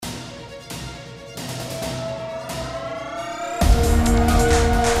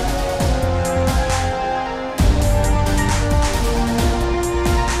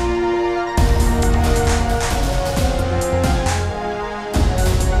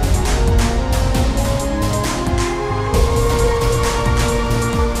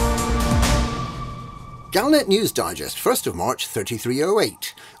Galnet News Digest, 1st of March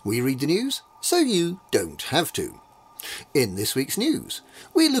 3308. We read the news so you don't have to. In this week's news,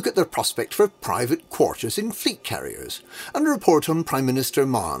 we look at the prospect for private quarters in fleet carriers and report on Prime Minister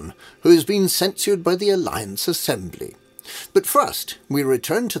Mahon, who has been censured by the Alliance Assembly. But first, we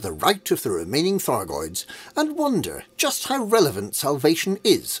return to the right of the remaining Thargoids and wonder just how relevant salvation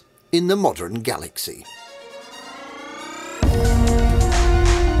is in the modern galaxy.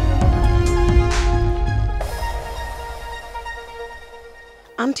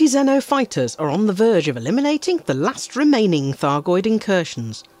 Anti-Xeno fighters are on the verge of eliminating the last remaining Thargoid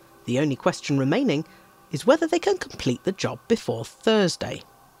incursions. The only question remaining is whether they can complete the job before Thursday.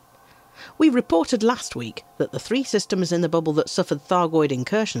 We reported last week that the 3 systems in the bubble that suffered Thargoid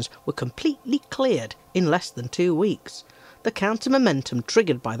incursions were completely cleared in less than 2 weeks. The counter-momentum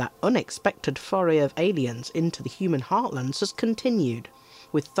triggered by that unexpected foray of aliens into the human heartlands has continued,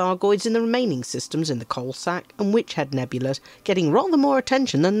 with Thargoids in the remaining systems in the Coalsack and Witchhead nebulas getting rather more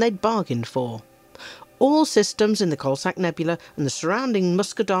attention than they'd bargained for. All systems in the Coalsack Nebula and the surrounding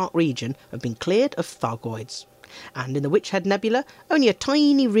Muscadart region have been cleared of Thargoids, and in the Witchhead Nebula only a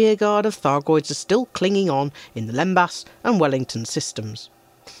tiny rearguard of Thargoids are still clinging on in the Lembas and Wellington systems.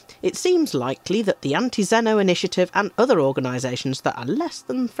 It seems likely that the Anti-Xeno Initiative and other organisations that are less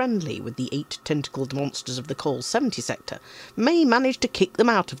than friendly with the 8 tentacled monsters of the Col 70 sector may manage to kick them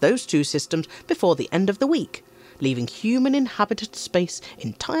out of those 2 systems before the end of the week, leaving human-inhabited space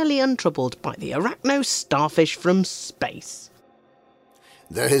entirely untroubled by the Arachno starfish from space.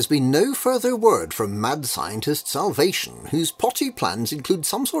 There has been no further word from mad scientist Salvation, whose potty plans include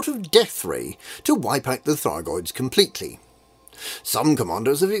some sort of death ray to wipe out the Thargoids completely. Some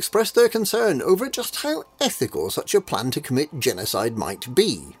commanders have expressed their concern over just how ethical such a plan to commit genocide might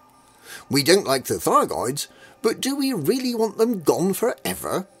be. We don't like the Thargoids, but do we really want them gone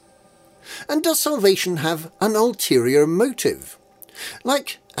forever? And does Salvation have an ulterior motive?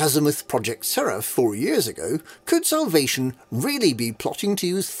 Like Azimuth Project Seraph 4 years ago, could Salvation really be plotting to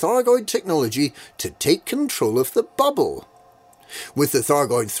use Thargoid technology to take control of the bubble? With the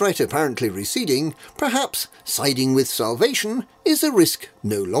Thargoid threat apparently receding, perhaps siding with Salvation is a risk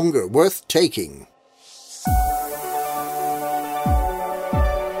no longer worth taking.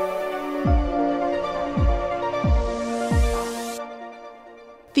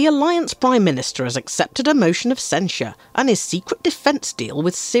 The Alliance Prime Minister has accepted a motion of censure, and his secret defence deal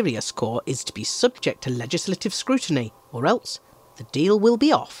with Sirius Corps is to be subject to legislative scrutiny, or else the deal will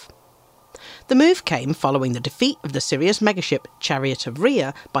be off. The move came following the defeat of the Sirius megaship Chariot of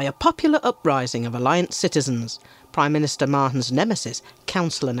Rhea by a popular uprising of Alliance citizens. Prime Minister Mahon's nemesis,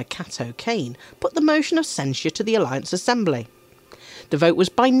 Councillor Nakato Kane, put the motion of censure to the Alliance Assembly. The vote was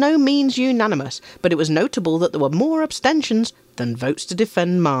by no means unanimous, but it was notable that there were more abstentions than votes to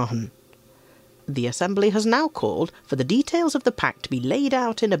defend Mahon. The Assembly has now called for the details of the pact to be laid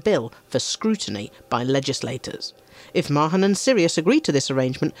out in a bill for scrutiny by legislators. If Mahon and Sirius agree to this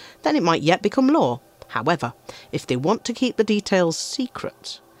arrangement, then it might yet become law. However, if they want to keep the details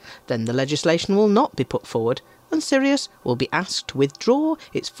secret, then the legislation will not be put forward, and Sirius will be asked to withdraw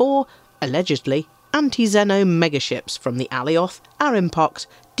its 4, allegedly, anti-Xeno megaships from the Alioth, Arimpox,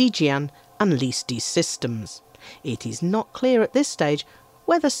 Digian and Listes systems. It is not clear at this stage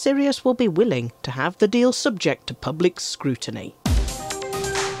whether Sirius will be willing to have the deal subject to public scrutiny.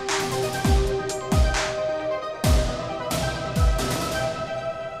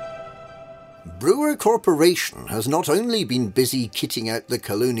 Brewer Corporation has not only been busy kitting out the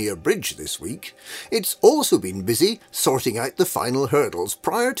Colonia Bridge this week, it's also been busy sorting out the final hurdles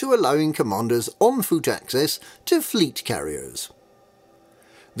prior to allowing commanders on-foot access to fleet carriers.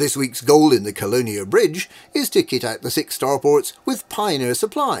 This week's goal in the Colonia Bridge is to kit out the 6 starports with Pioneer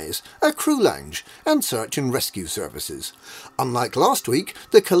supplies, a crew lounge and search and rescue services. Unlike last week,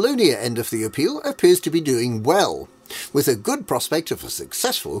 the Colonia end of the appeal appears to be doing well, with a good prospect of a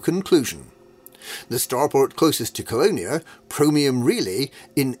successful conclusion. The starport closest to Colonia, Promium Relay,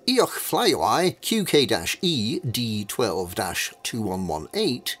 in Eoch Flyoi QK-E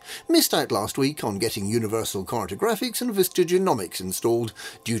D12-2118, missed out last week on getting Universal Cartographics and Vista Genomics installed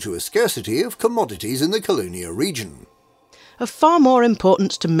due to a scarcity of commodities in the Colonia region. Of far more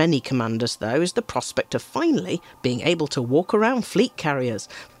importance to many commanders, though, is the prospect of finally being able to walk around fleet carriers.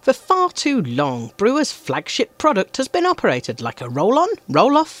 For far too long, Brewer's flagship product has been operated like a roll-on,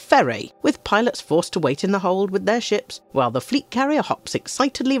 roll-off ferry, with pilots forced to wait in the hold with their ships, while the fleet carrier hops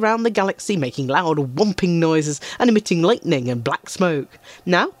excitedly round the galaxy making loud whomping noises and emitting lightning and black smoke.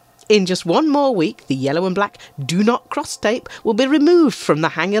 Now, In just one more week, the yellow and black "do not cross" tape will be removed from the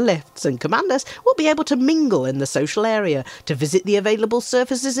hangar lifts, and commanders will be able to mingle in the social area, to visit the available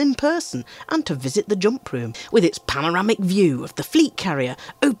surfaces in person, and to visit the jump room, with its panoramic view of the fleet carrier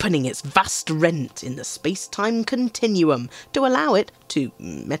opening its vast rent in the space-time continuum to allow it to,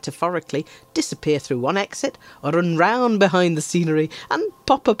 metaphorically, disappear through one exit, or run round behind the scenery, and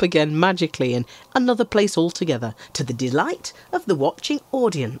pop up again magically in another place altogether, to the delight of the watching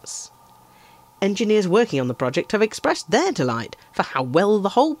audience. Engineers working on the project have expressed their delight for how well the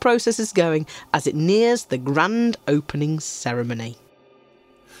whole process is going as it nears the grand opening ceremony.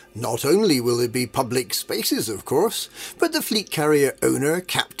 Not only will there be public spaces, of course, but the fleet carrier owner,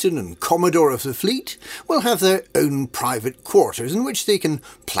 captain and commodore of the fleet will have their own private quarters in which they can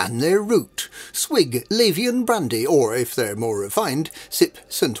plan their route, swig Lavian brandy, or, if they're more refined, sip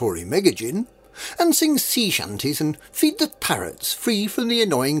Centauri Megagin, and sing sea shanties and feed the parrots free from the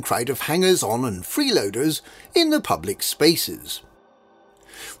annoying crowd of hangers-on and freeloaders in the public spaces.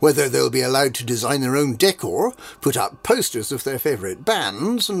 Whether they'll be allowed to design their own decor, put up posters of their favourite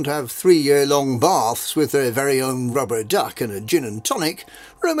bands, and have 3-year-long baths with their very own rubber duck and a gin and tonic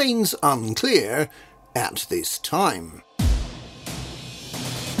remains unclear at this time.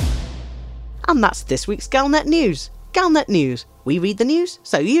 And that's this week's Galnet News. Galnet News. We read the news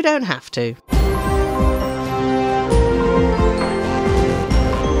so you don't have to.